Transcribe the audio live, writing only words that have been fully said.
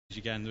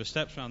again. There are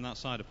steps around that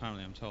side,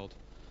 apparently, I'm told.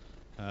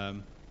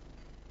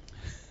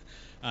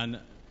 And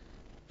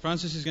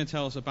Francis is going to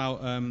tell us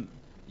about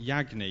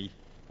YAGNI,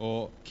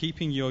 or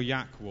keeping your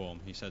yak warm,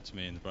 he said to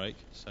me in the break.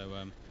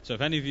 So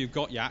if any of you have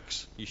got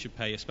yaks, you should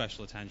pay a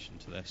special attention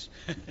to this.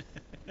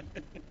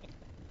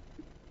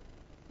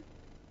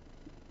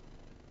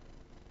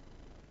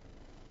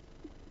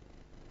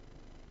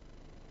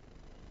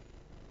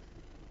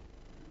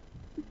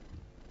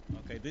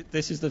 Okay,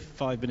 this is the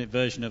 5-minute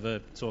version of a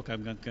talk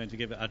I'm going to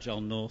give at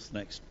Agile North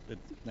next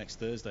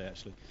Thursday,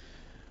 actually.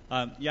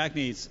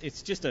 YAGNI,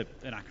 it's just an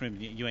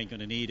acronym. You ain't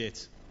going to need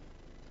it.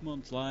 Come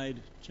on, slide.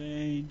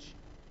 Change.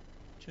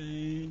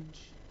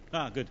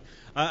 Good.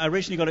 I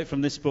originally got it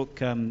from this book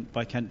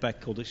by Kent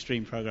Beck called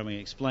Extreme Programming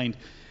Explained.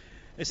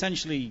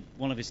 Essentially,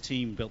 one of his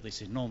team built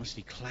this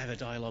enormously clever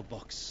dialogue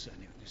box,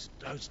 and it was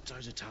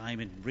loads of time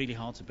and really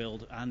hard to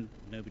build, and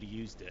nobody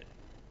used it.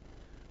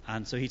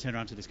 And so he turned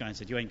around to this guy and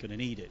said, you ain't going to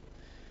need it.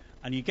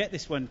 And you get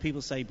this when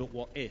people say, but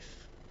what if?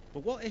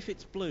 But what if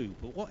it's blue?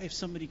 But what if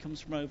somebody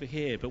comes from over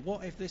here? But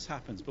what if this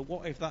happens? But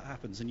what if that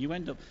happens? And you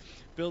end up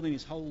building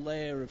this whole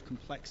layer of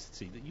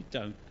complexity that you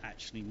don't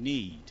actually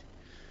need.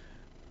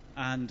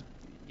 And,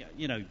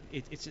 you know,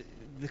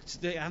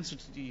 the answer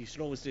you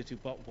should always do to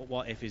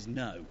what if is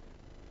no.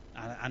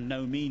 And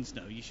no means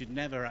no. You should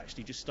never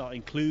actually just start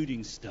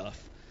including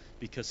stuff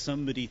because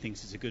somebody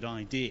thinks it's a good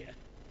idea.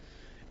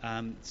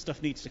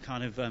 Stuff needs to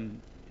kind of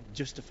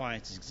justify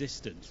its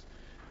existence.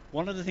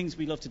 One of the things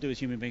we love to do as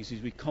human beings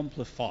is we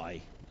complify.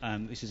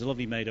 This is a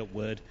lovely made-up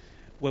word,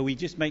 where we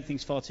just make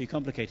things far too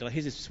complicated. Like,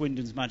 here's a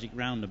Swindon's Magic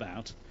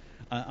Roundabout.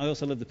 I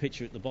also love the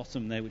picture at the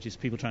bottom there, which is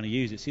people trying to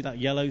use it. See that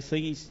yellow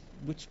thing?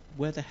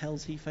 Where the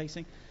hell's he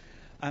facing?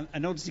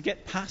 In order to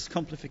get past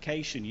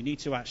complification, you need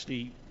to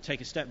actually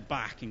take a step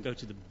back and go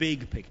to the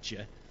big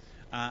picture.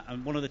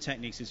 And one of the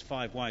techniques is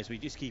 5 whys, where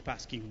you just keep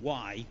asking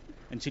why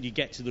until you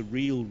get to the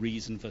real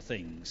reason for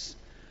things.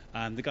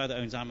 The guy that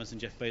owns Amazon,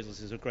 Jeff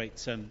Bezos, is a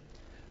great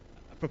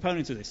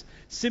proponent of this.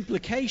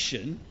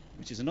 Simplification,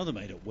 which is another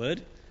made-up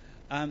word,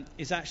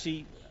 is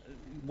actually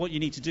what you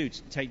need to do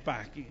to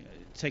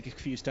take a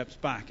few steps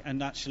back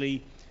and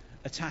actually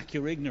attack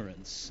your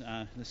ignorance.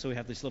 So we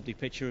have this lovely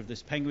picture of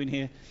this penguin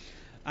here.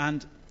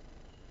 And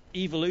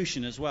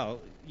evolution as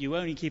well. You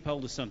only keep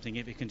hold of something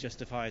if it can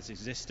justify its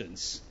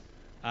existence.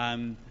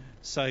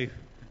 So,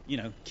 you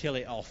know, kill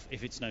it off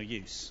if it's no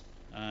use.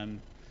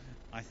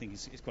 I think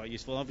it's quite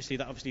useful. Obviously,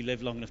 that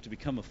lived long enough to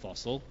become a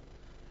fossil.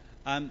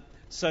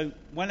 So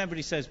when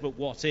everybody says, but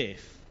what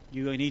if,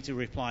 you need to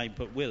reply,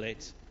 but will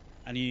it?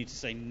 And you need to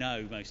say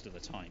no most of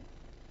the time.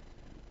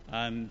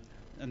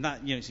 And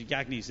that, you know, so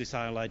YAGNI is this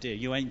whole idea.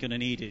 You ain't going to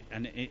need it.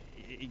 And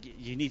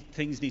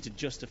things need to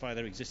justify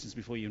their existence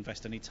before you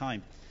invest any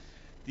time.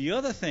 The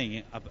other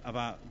thing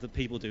that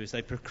people do is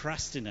they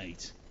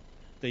procrastinate.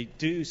 They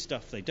do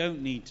stuff they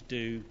don't need to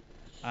do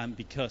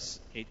because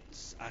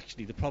it's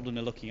actually the problem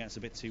they're looking at is a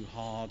bit too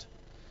hard.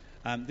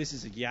 This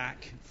is a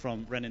yak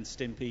from Ren and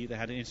Stimpy. They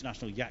had an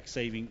international yak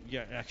shaving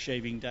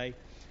day.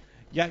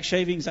 Yak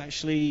shaving is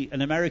actually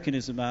an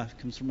Americanism,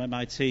 comes from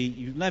MIT.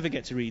 You never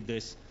get to read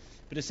this,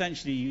 but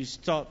essentially you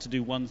start to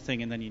do one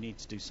thing and then you need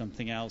to do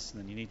something else,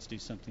 and then you need to do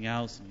something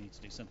else, and you need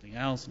to do something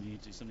else, and you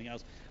need to do something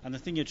else, and the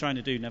thing you're trying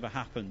to do never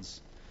happens.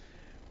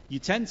 You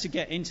tend to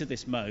get into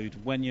this mode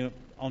when you're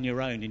on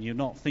your own and you're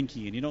not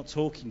thinking and you're not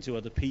talking to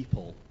other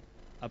people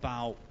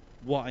about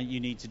what you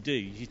need to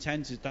do.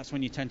 That's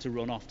when you tend to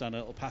run off down a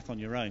little path on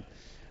your own.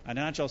 And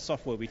in Agile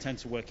software, we tend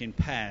to work in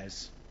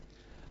pairs.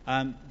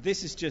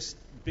 This is just,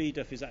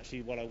 BDUF is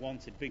actually what I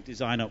wanted, big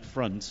design up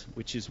front,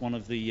 which is one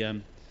of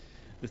the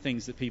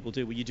things that people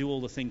do, where you do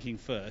all the thinking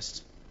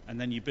first, and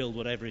then you build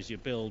whatever it is you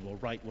build, or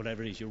write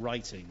whatever it is you're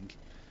writing.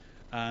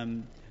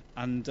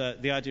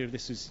 The idea of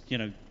this is, you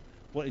know,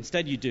 what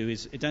instead you do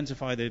is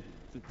identify the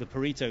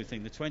Pareto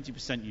thing, the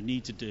 20% you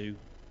need to do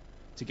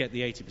to get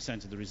the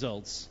 80% of the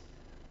results,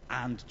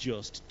 and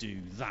just do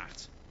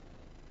that.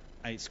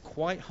 And it's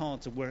quite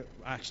hard to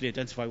actually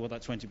identify what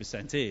that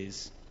 20%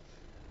 is,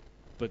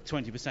 but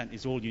 20%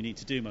 is all you need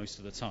to do most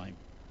of the time,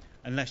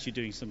 unless you're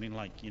doing something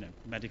like, you know,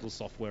 medical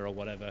software or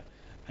whatever,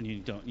 and you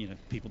don't, you know,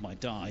 people might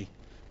die.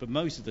 But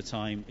most of the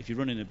time, if you're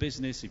running a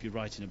business, if you're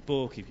writing a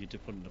book, if you're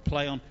putting a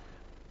play on,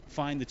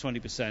 find the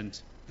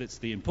 20% that's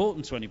the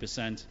important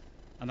 20%,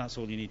 and that's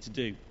all you need to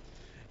do.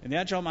 In the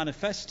Agile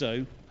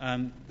Manifesto,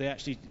 they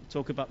actually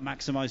talk about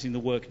maximizing the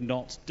work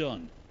not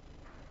done.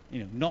 You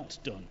know, not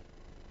done.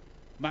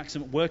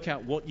 Work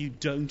out what you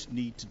don't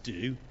need to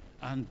do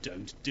and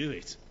don't do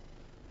it.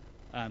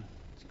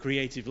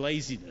 Creative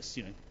laziness,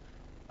 you know,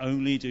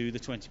 only do the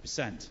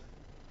 20%.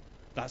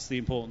 That's the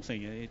important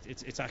thing.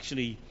 It's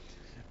actually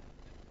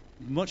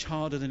much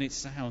harder than it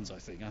sounds, I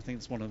think. I think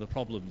it's one of the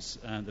problems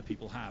that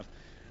people have.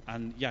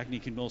 And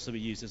YAGNI can also be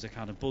used as a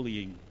kind of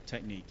bullying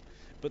technique.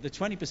 But the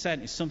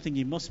 20% is something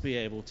you must be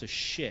able to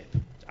ship,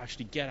 to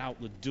actually get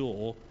out the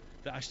door,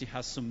 that actually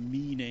has some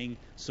meaning,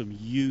 some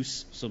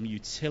use, some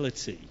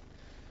utility.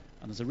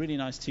 And there's a really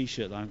nice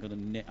T-shirt that I'm going to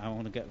knit. I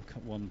want to get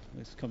one.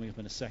 It's coming up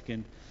in a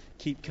second.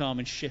 Keep calm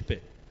and ship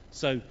it.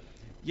 So,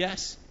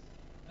 yes,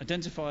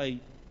 Identify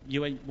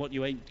what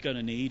you ain't going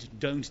to need.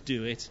 Don't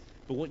do it.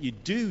 But what you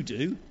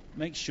do,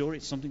 make sure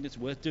it's something that's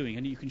worth doing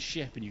and you can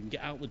ship and you can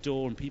get out the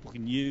door and people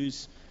can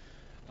use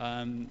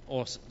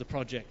or the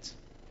project.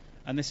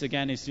 And this,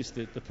 again, is just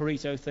the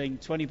Pareto thing.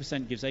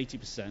 20% gives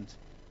 80%.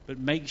 But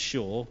make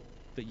sure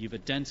that you've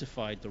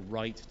identified the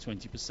right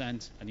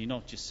 20% and you're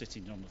not just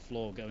sitting on the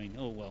floor going,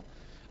 oh, well,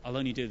 I'll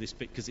only do this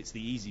bit because it's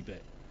the easy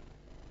bit,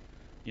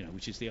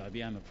 which is the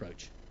IBM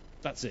approach.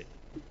 That's it.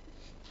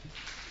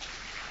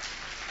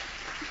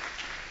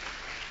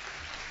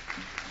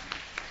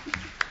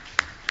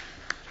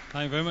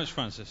 Thank you very much,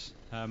 Francis.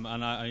 And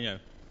I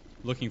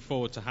looking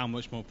forward to how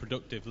much more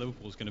productive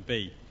Liverpool's going to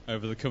be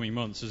over the coming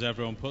months as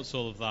everyone puts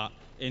all of that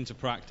into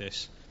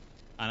practice.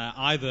 And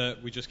either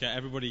we just get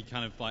everybody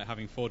kind of like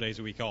having 4 days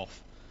a week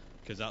off,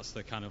 because that's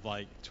the kind of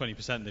like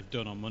 20% they've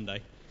done on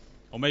Monday,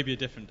 or maybe a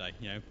different day.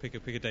 Pick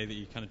a day that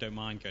you kind of don't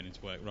mind going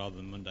into work rather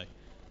than Monday.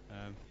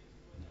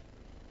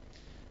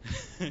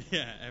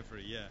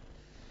 Yeah.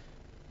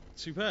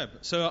 Superb.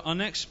 So our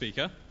next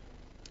speaker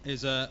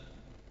is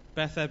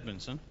Beth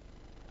Edmondson,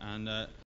 and